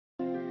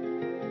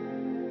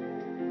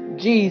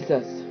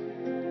Jesus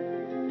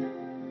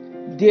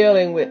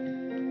dealing with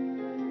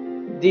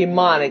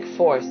demonic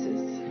forces.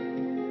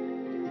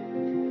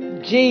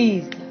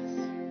 Jesus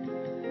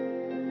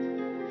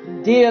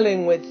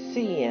dealing with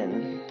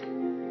sin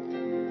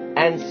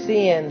and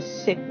sin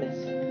sickness.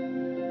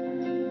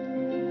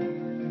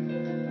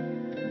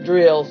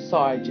 Drill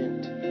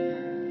sergeant.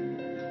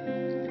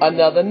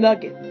 Another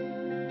nugget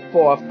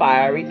for a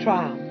fiery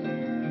trial.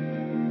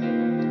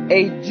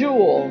 A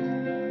jewel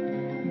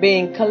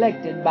being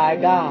collected by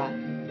God.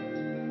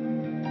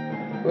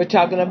 We're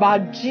talking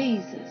about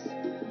Jesus.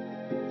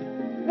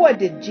 What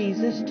did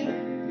Jesus do?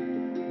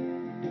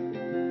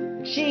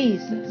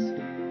 Jesus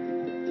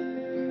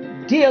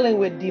dealing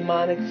with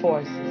demonic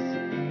forces.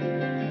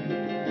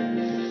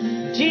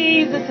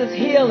 Jesus'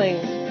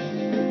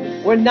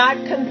 healings were not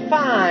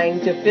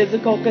confined to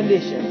physical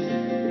conditions.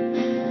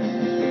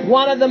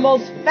 One of the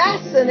most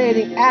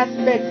fascinating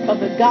aspects of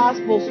the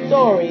gospel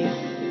story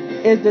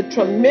is the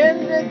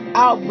tremendous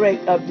outbreak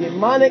of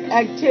demonic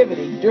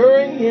activity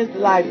during his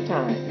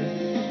lifetime.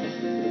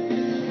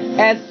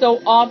 As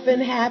so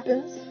often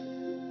happens,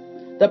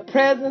 the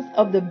presence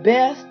of the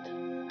best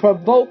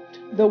provoked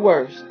the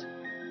worst.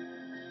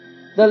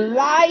 The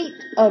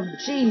light of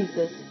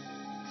Jesus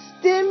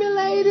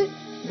stimulated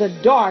the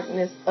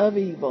darkness of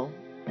evil.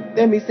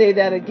 Let me say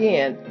that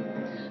again.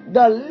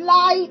 The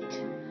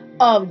light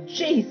of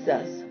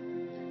Jesus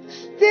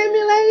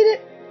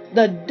stimulated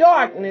the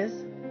darkness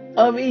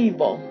of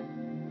evil.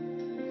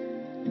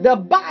 The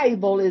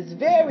Bible is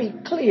very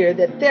clear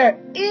that there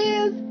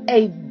is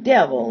a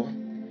devil,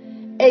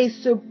 a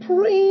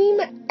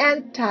supreme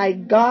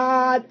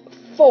anti-God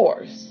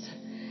force.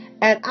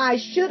 And I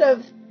should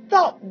have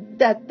thought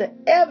that the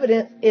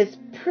evidence is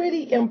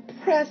pretty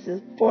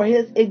impressive for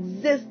his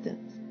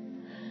existence.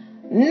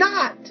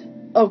 Not,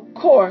 of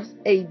course,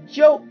 a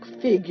joke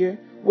figure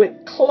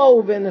with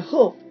cloven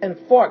hoof and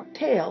forked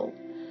tail,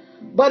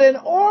 but an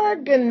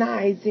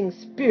organizing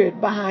spirit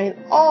behind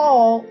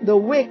all the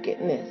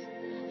wickedness,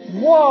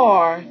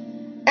 war,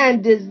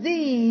 and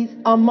disease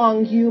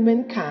among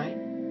humankind.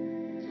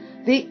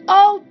 The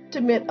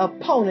ultimate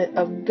opponent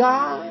of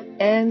God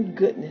and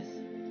goodness.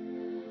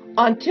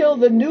 Until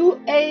the new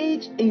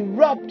age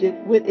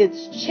erupted with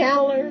its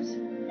channelers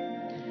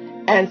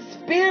and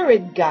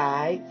spirit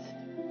guides,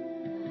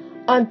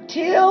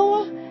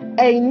 until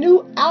a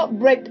new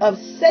outbreak of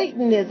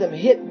Satanism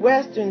hit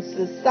Western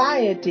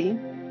society,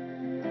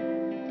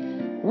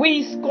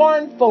 we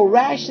scornful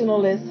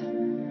rationalists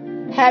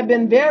have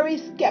been very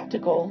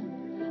skeptical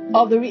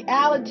of the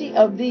reality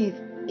of these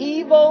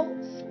evil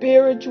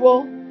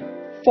spiritual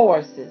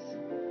forces.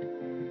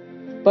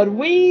 But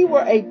we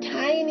were a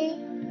tiny,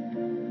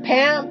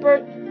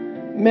 pampered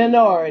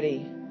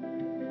minority.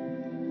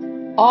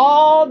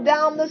 All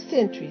down the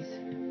centuries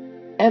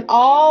and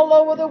all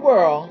over the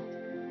world,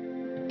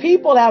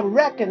 people have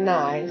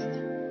recognized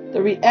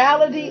the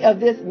reality of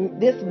this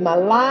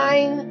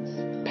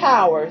malign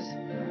powers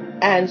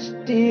and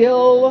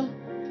still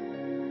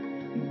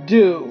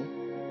do.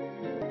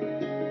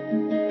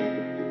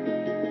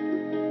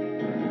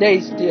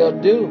 They still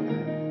do.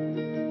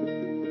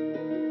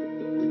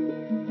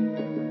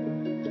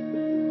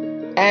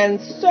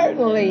 And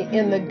certainly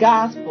in the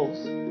Gospels,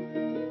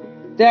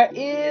 there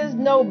is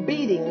no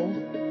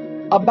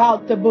beating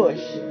about the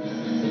bush.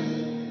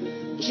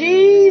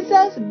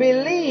 Jesus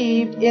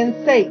believed in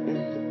Satan.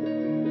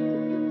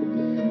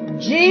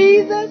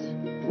 Jesus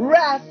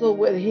wrestled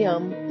with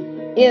him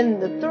in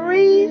the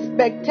 3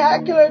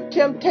 spectacular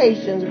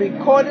temptations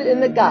recorded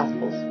in the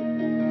Gospels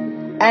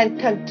and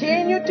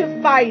continued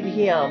to fight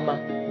him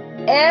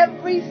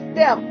every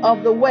step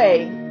of the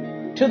way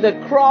to the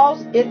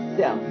cross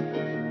itself.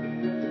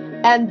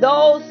 And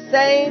those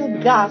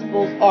same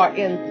Gospels are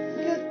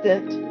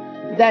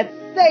insistent that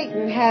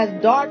Satan has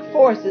dark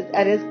forces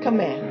at his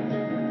command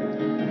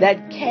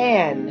that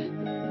can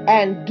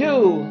and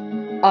do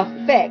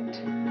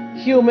affect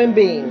human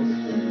beings.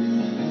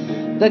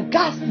 The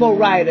gospel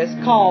writers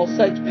call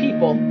such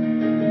people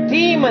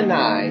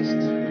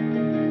demonized.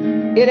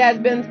 It has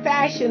been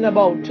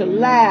fashionable to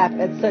laugh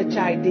at such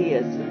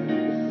ideas,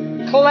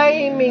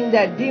 claiming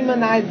that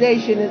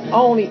demonization is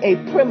only a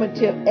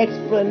primitive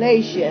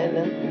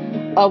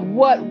explanation of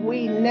what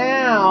we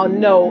now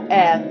know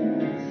as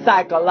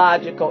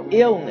psychological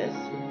illness.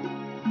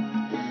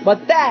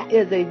 But that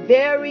is a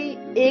very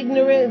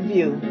ignorant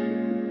view.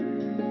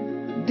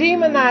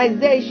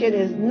 Demonization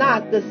is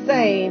not the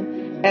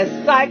same as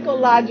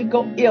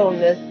psychological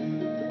illness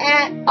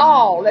at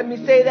all. Let me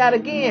say that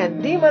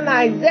again.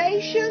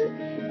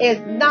 Demonization is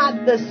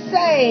not the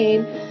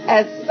same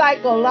as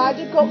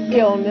psychological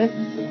illness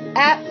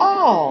at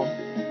all.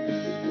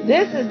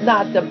 This is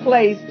not the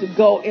place to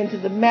go into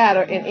the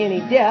matter in any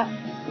depth.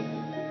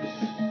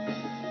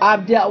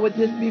 I've dealt with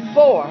this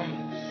before.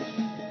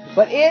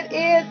 But it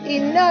is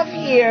enough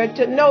here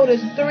to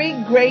notice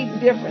 3 great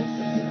differences.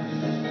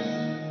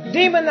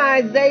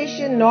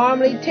 Demonization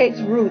normally takes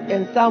root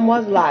in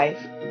someone's life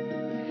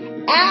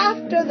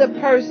after the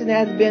person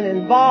has been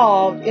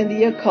involved in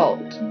the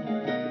occult.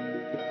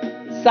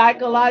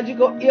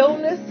 Psychological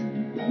illness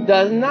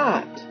does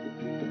not.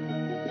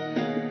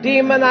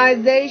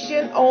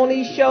 Demonization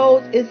only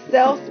shows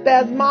itself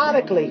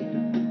spasmodically.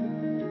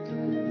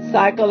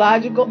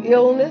 Psychological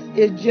illness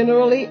is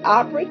generally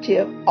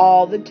operative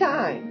all the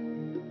time.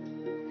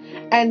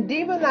 And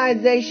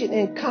demonization,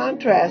 in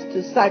contrast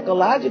to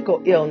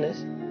psychological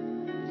illness,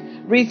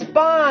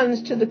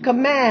 responds to the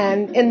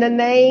command in the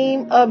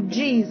name of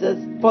Jesus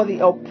for the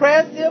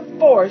oppressive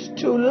force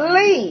to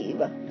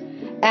leave,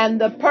 and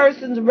the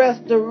person's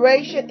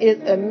restoration is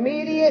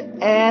immediate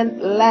and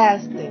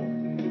lasting.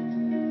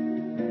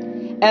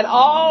 At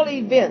all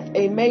events,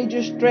 a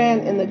major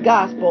strand in the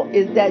gospel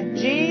is that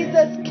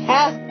Jesus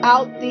cast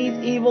out these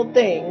evil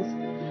things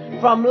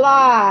from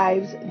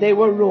lives they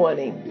were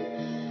ruining.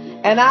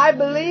 And I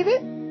believe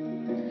it,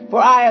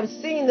 for I have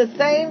seen the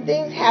same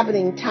things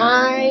happening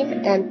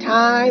time and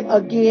time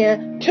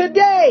again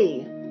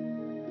today.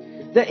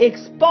 The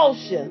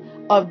expulsion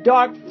of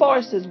dark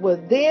forces was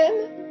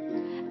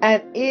then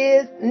and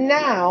is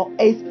now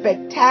a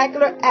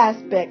spectacular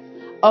aspect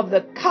of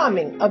the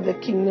coming of the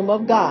kingdom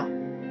of God.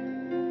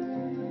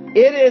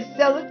 It is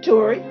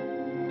salutary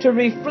to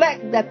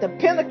reflect that the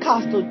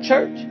Pentecostal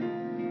church,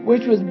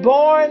 which was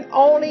born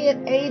only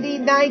in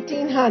AD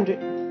 1900,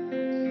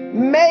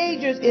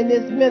 majors in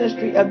this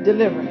ministry of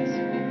deliverance.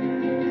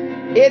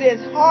 It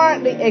is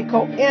hardly a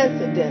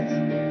coincidence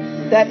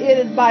that it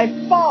is by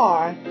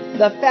far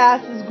the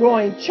fastest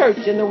growing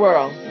church in the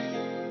world.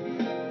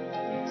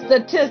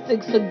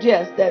 Statistics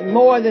suggest that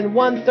more than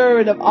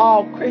 1/3 of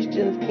all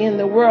Christians in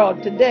the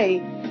world today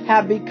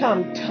have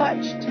become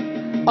touched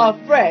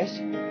afresh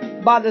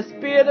by the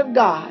Spirit of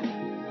God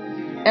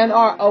and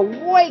are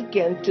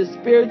awakened to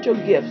spiritual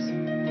gifts,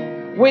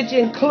 which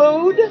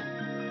include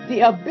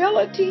the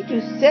ability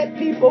to set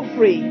people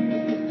free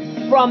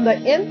from the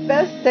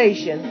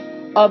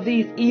infestation of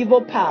these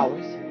evil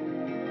powers.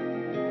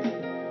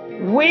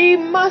 We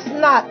must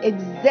not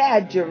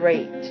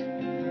exaggerate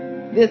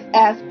this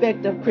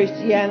aspect of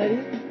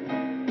Christianity,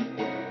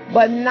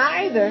 but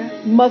neither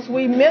must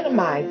we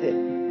minimize it.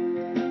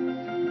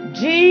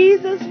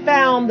 Jesus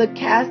found the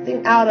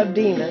casting out of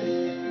demons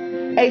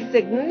a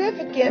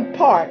significant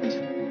part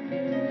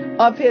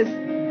of his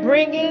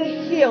bringing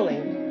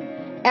healing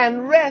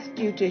and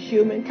rescue to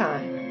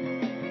humankind.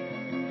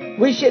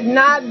 We should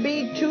not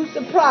be too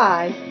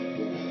surprised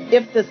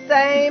if the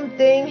same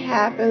thing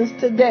happens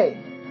today,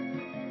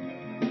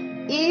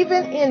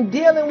 even in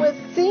dealing with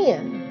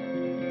sin.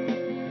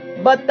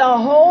 But the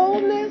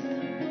wholeness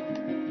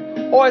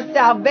or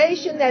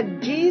salvation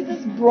that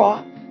Jesus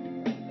brought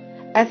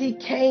as he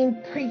came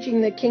preaching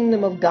the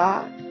kingdom of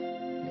God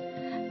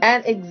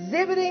and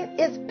exhibiting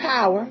its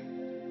power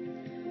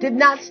did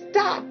not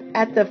stop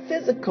at the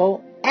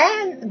physical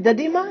and the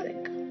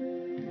demonic.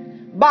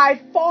 By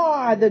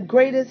far the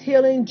greatest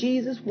healing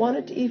Jesus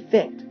wanted to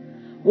effect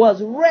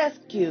was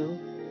rescue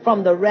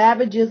from the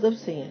ravages of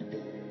sin.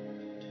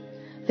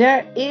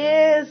 There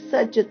is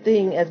such a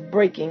thing as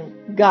breaking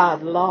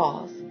God's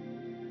laws.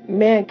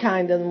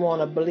 Mankind doesn't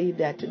want to believe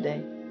that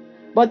today.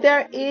 But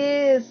there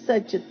is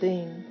such a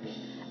thing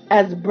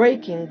as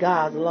breaking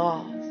God's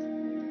laws.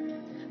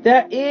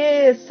 There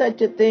is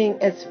such a thing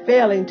as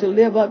failing to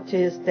live up to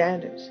his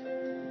standards.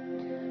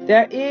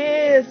 There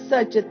is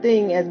such a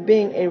thing as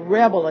being a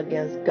rebel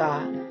against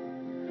God.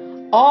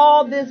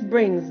 All this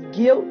brings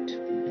guilt,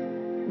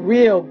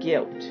 real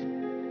guilt,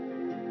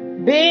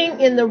 being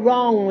in the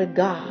wrong with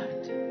God.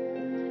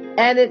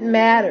 And it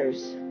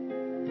matters.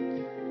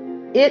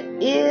 It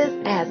is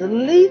as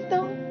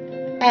lethal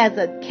as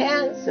a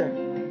cancer,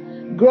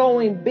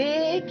 growing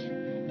big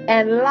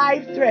and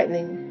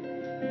life-threatening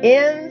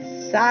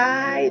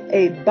inside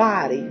a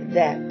body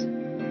that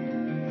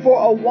for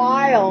a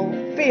while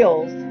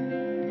feels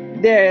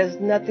there is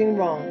nothing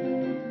wrong.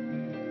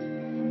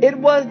 It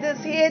was this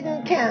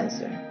hidden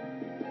cancer,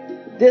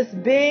 this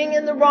being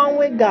in the wrong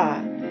with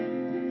God,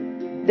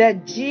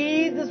 that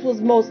Jesus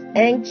was most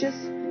anxious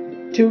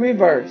to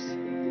reverse.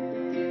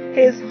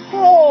 His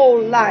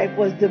whole life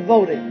was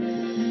devoted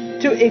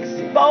to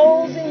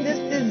exposing this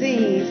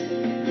disease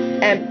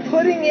and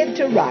putting it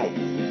to rights.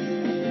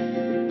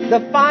 The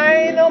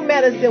final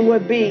medicine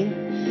would be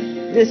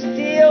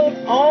distilled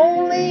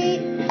only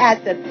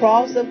at the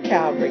cross of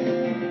Calvary.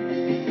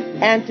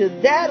 And to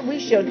that we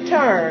shall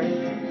turn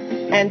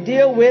and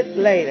deal with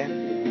later.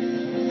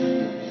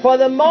 For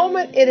the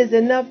moment, it is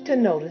enough to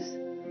notice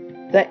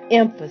the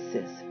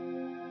emphasis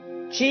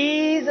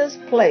Jesus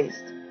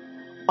placed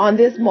on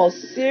this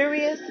most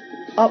serious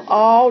of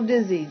all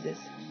diseases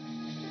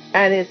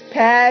and his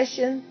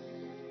passion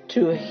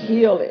to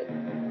heal it.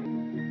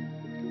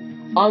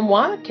 On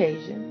one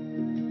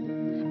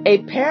occasion,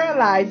 a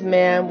paralyzed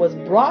man was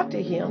brought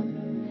to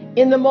him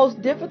in the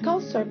most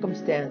difficult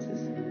circumstances.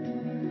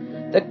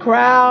 The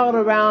crowd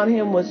around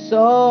him was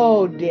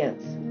so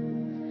dense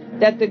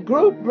that the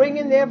group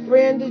bringing their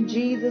friend to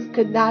Jesus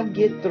could not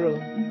get through.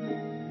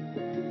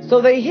 So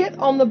they hit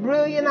on the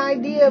brilliant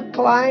idea of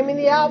climbing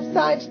the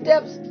outside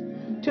steps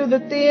to the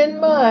thin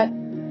mud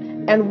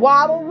and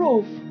wattle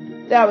roof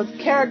that was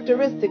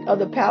characteristic of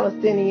the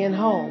Palestinian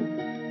home.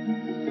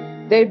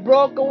 They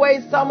broke away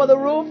some of the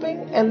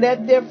roofing and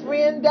let their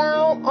friend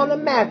down on a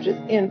mattress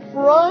in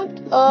front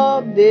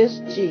of this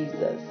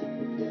Jesus.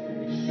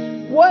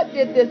 What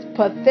did this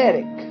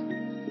pathetic,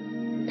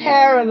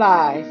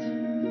 paralyzed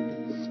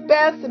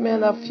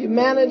specimen of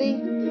humanity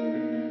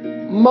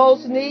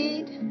most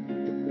need?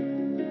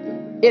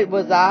 It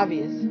was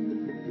obvious.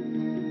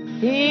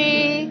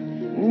 He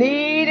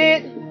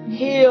needed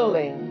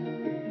healing.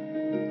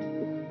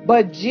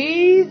 But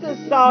Jesus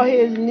saw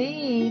his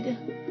need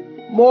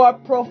more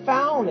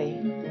profoundly.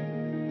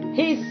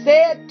 He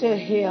said to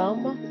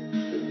him,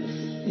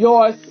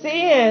 "Your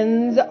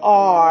sins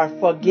are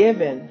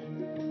forgiven."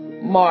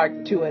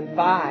 Mark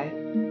 2:5.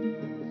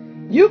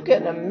 You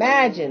can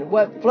imagine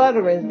what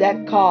flutterings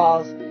that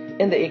caused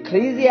in the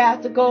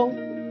ecclesiastical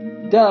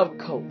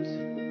dovecotes.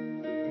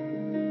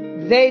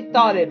 They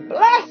thought it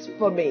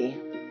blasphemy.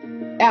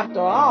 After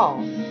all,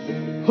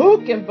 who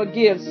can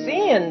forgive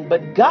sin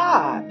but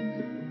God?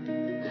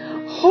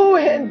 Who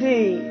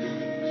indeed?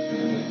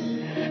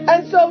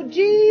 And so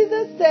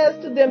Jesus says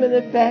to them in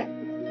effect,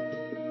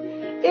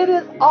 it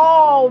is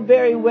all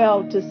very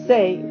well to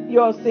say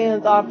your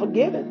sins are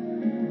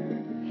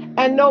forgiven,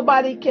 and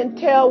nobody can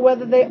tell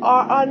whether they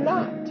are or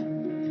not.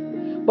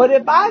 But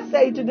if I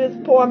say to this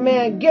poor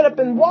man, get up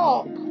and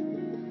walk,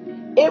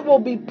 it will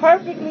be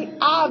perfectly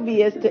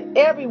obvious to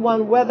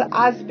everyone whether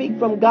I speak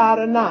from God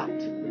or not.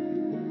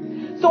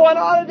 So in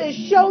order to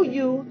show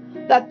you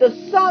that the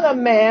Son of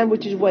Man,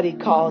 which is what he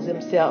calls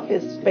himself,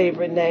 his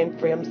favorite name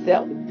for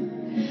himself,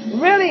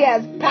 really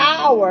has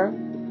power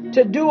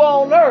to do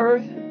on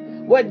earth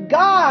what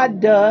God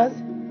does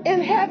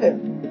in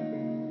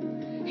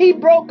heaven, he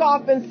broke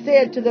off and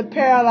said to the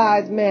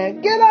paralyzed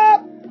man, "Get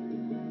up,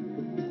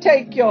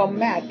 take your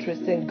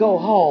mattress and go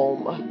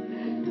home."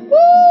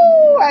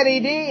 Woo! And he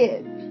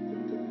did.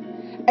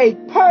 A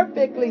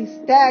perfectly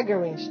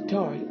staggering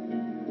story.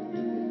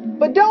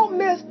 But don't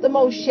miss the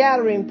most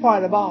shattering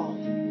part of all.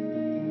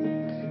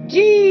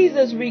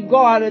 Jesus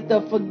regarded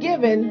the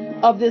forgiving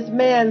of this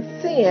man's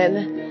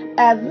sin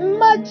as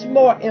much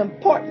more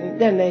important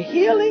than the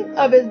healing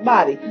of his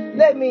body.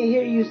 Let me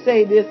hear you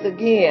say this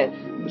again.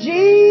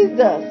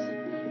 Jesus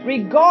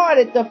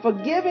regarded the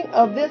forgiving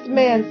of this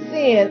man's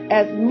sin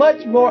as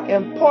much more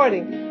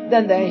important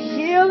than the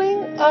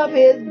healing of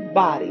his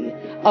body.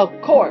 Of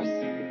course,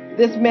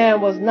 this man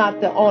was not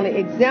the only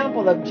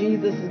example of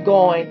Jesus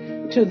going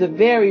to the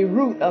very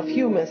root of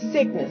human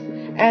sickness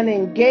and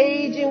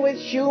engaging with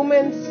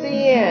human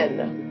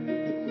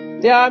sin.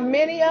 There are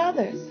many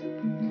others.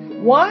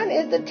 One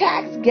is the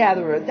tax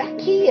gatherer,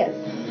 Zacchaeus,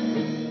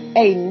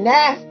 a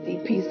nasty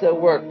piece of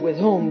work with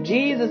whom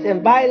Jesus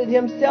invited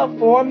himself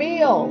for a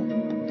meal.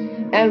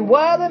 And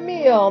what a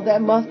meal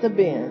that must have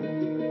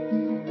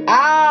been.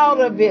 Out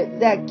of it,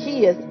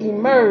 Zacchaeus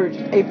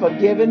emerged a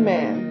forgiven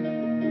man.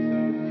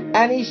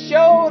 And he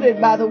showed it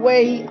by the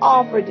way he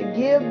offered to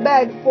give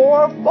back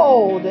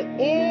fourfold to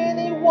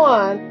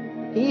anyone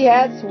he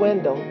had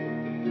swindled.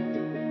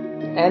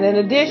 And in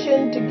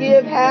addition, to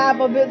give half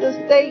of his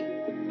estate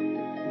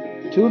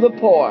to the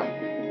poor.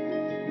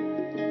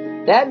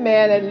 That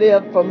man had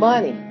lived for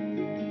money.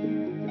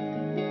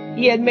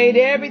 He had made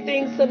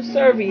everything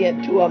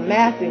subservient to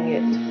amassing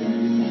it.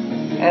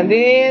 And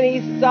then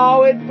he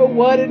saw it for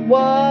what it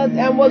was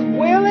and was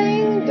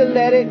willing to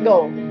let it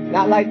go.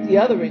 Not like the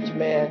other rich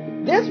man.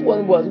 This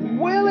one was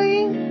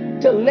willing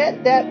to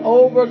let that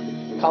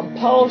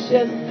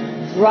over-compulsion,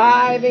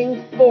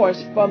 driving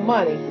force for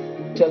money,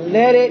 to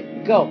let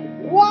it go.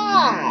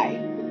 Why?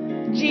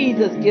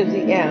 Jesus gives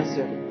the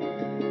answer.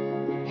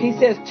 He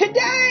says,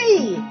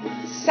 today,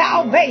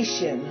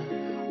 salvation,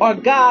 or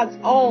God's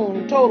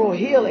own total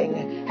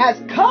healing, has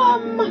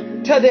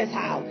come to this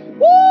house.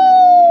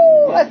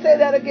 Woo! Let's say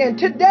that again.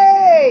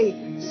 Today,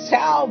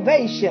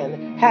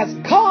 salvation has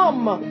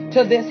come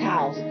to this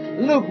house.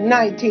 Luke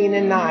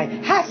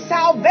 19:9. Has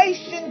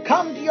salvation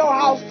come to your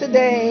house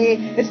today?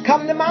 It's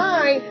come to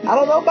mine. I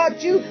don't know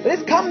about you, but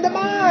it's come to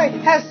mine.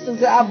 Has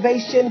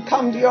salvation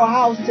come to your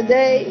house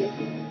today?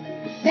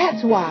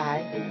 That's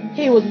why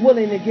he was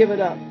willing to give it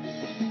up.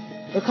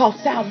 Because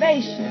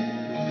salvation,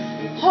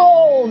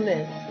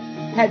 wholeness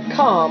had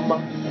come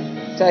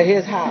to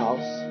his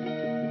house.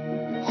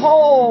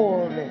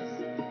 Wholeness.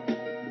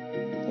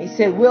 He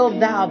said, "Wilt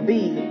thou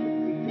be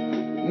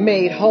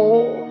made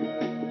whole?"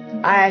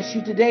 I ask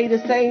you today the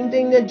same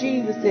thing that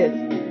Jesus said.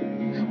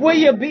 Will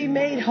you be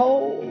made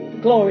whole?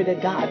 Glory to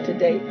God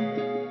today.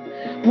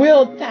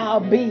 Wilt thou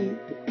be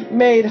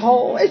made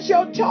whole? It's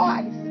your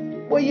choice.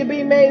 Will you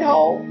be made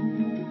whole?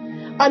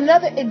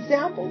 Another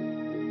example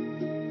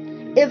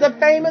is a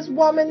famous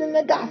woman in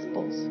the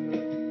Gospels.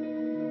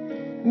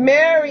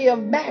 Mary of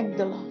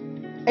Magdala,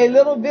 a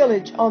little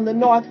village on the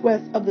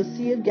northwest of the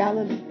Sea of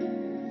Galilee.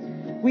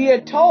 We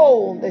are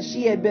told that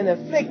she had been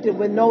afflicted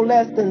with no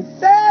less than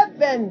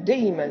 7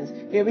 demons.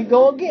 Here we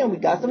go again. We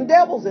got some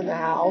devils in the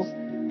house.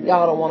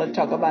 Y'all don't want to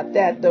talk about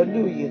that, though,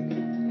 do you?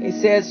 He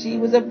says she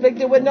was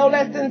afflicted with no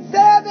less than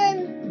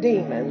 7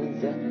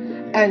 demons.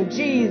 And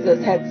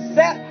Jesus had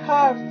set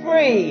her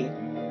free.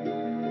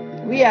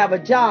 We have a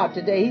job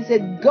today. He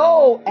said,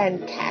 go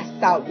and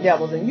cast out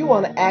devils. And you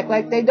want to act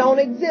like they don't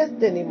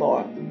exist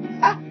anymore.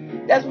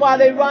 That's why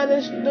they run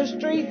in the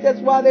streets. That's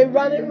why they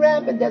running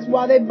rampant. That's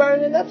why they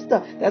burning up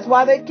stuff. That's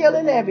why they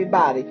killing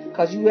everybody.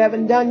 Because you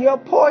haven't done your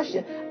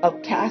portion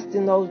of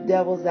casting those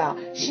devils out.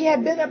 She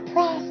had been a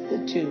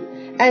prostitute.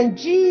 And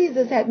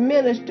Jesus had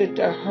ministered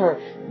to her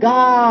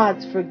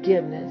God's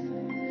forgiveness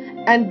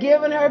and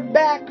given her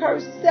back her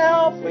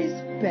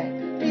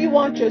self-respect. Do you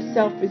want your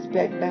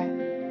self-respect back?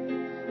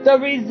 The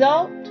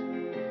result?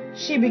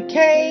 She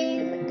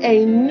became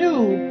a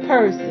new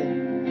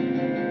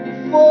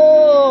person,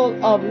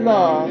 full of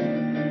love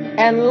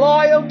and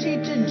loyalty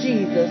to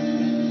Jesus,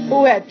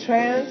 who had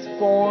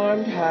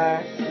transformed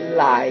her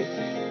life.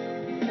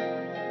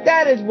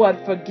 That is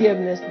what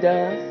forgiveness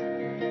does.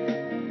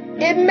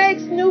 It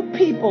makes new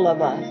people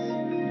of us.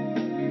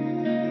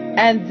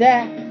 And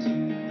that,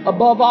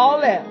 above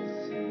all else,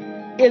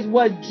 is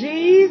what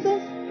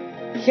Jesus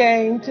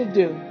came to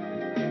do.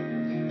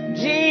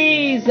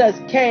 Jesus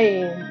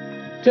came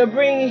to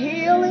bring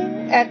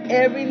healing at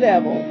every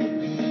level.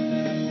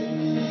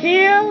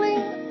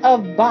 Healing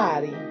of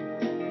body.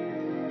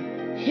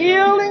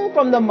 Healing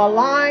from the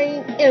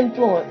malign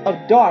influence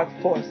of dark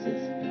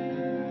forces.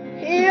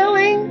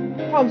 Healing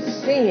from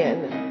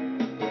sin.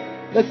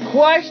 The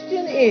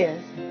question is,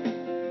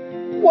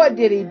 what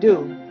did he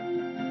do?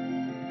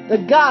 The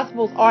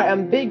Gospels are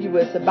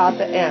ambiguous about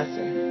the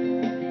answer.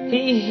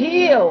 He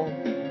healed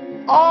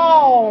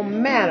all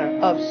manner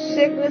of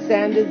sickness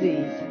and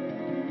disease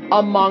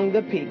among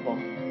the people.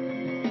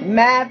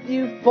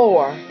 Matthew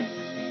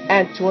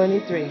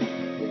 4:23.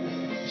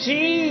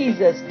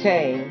 Jesus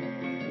came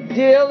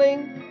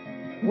dealing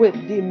with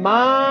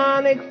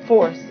demonic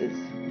forces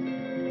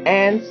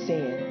and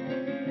sin.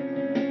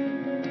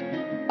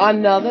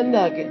 Another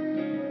nugget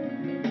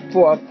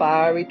for a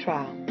fiery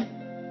trial.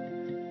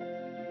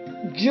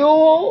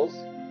 Jewels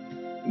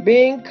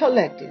being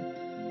collected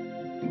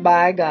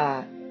by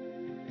God.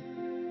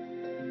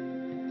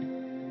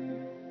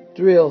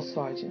 Drill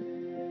Sergeant.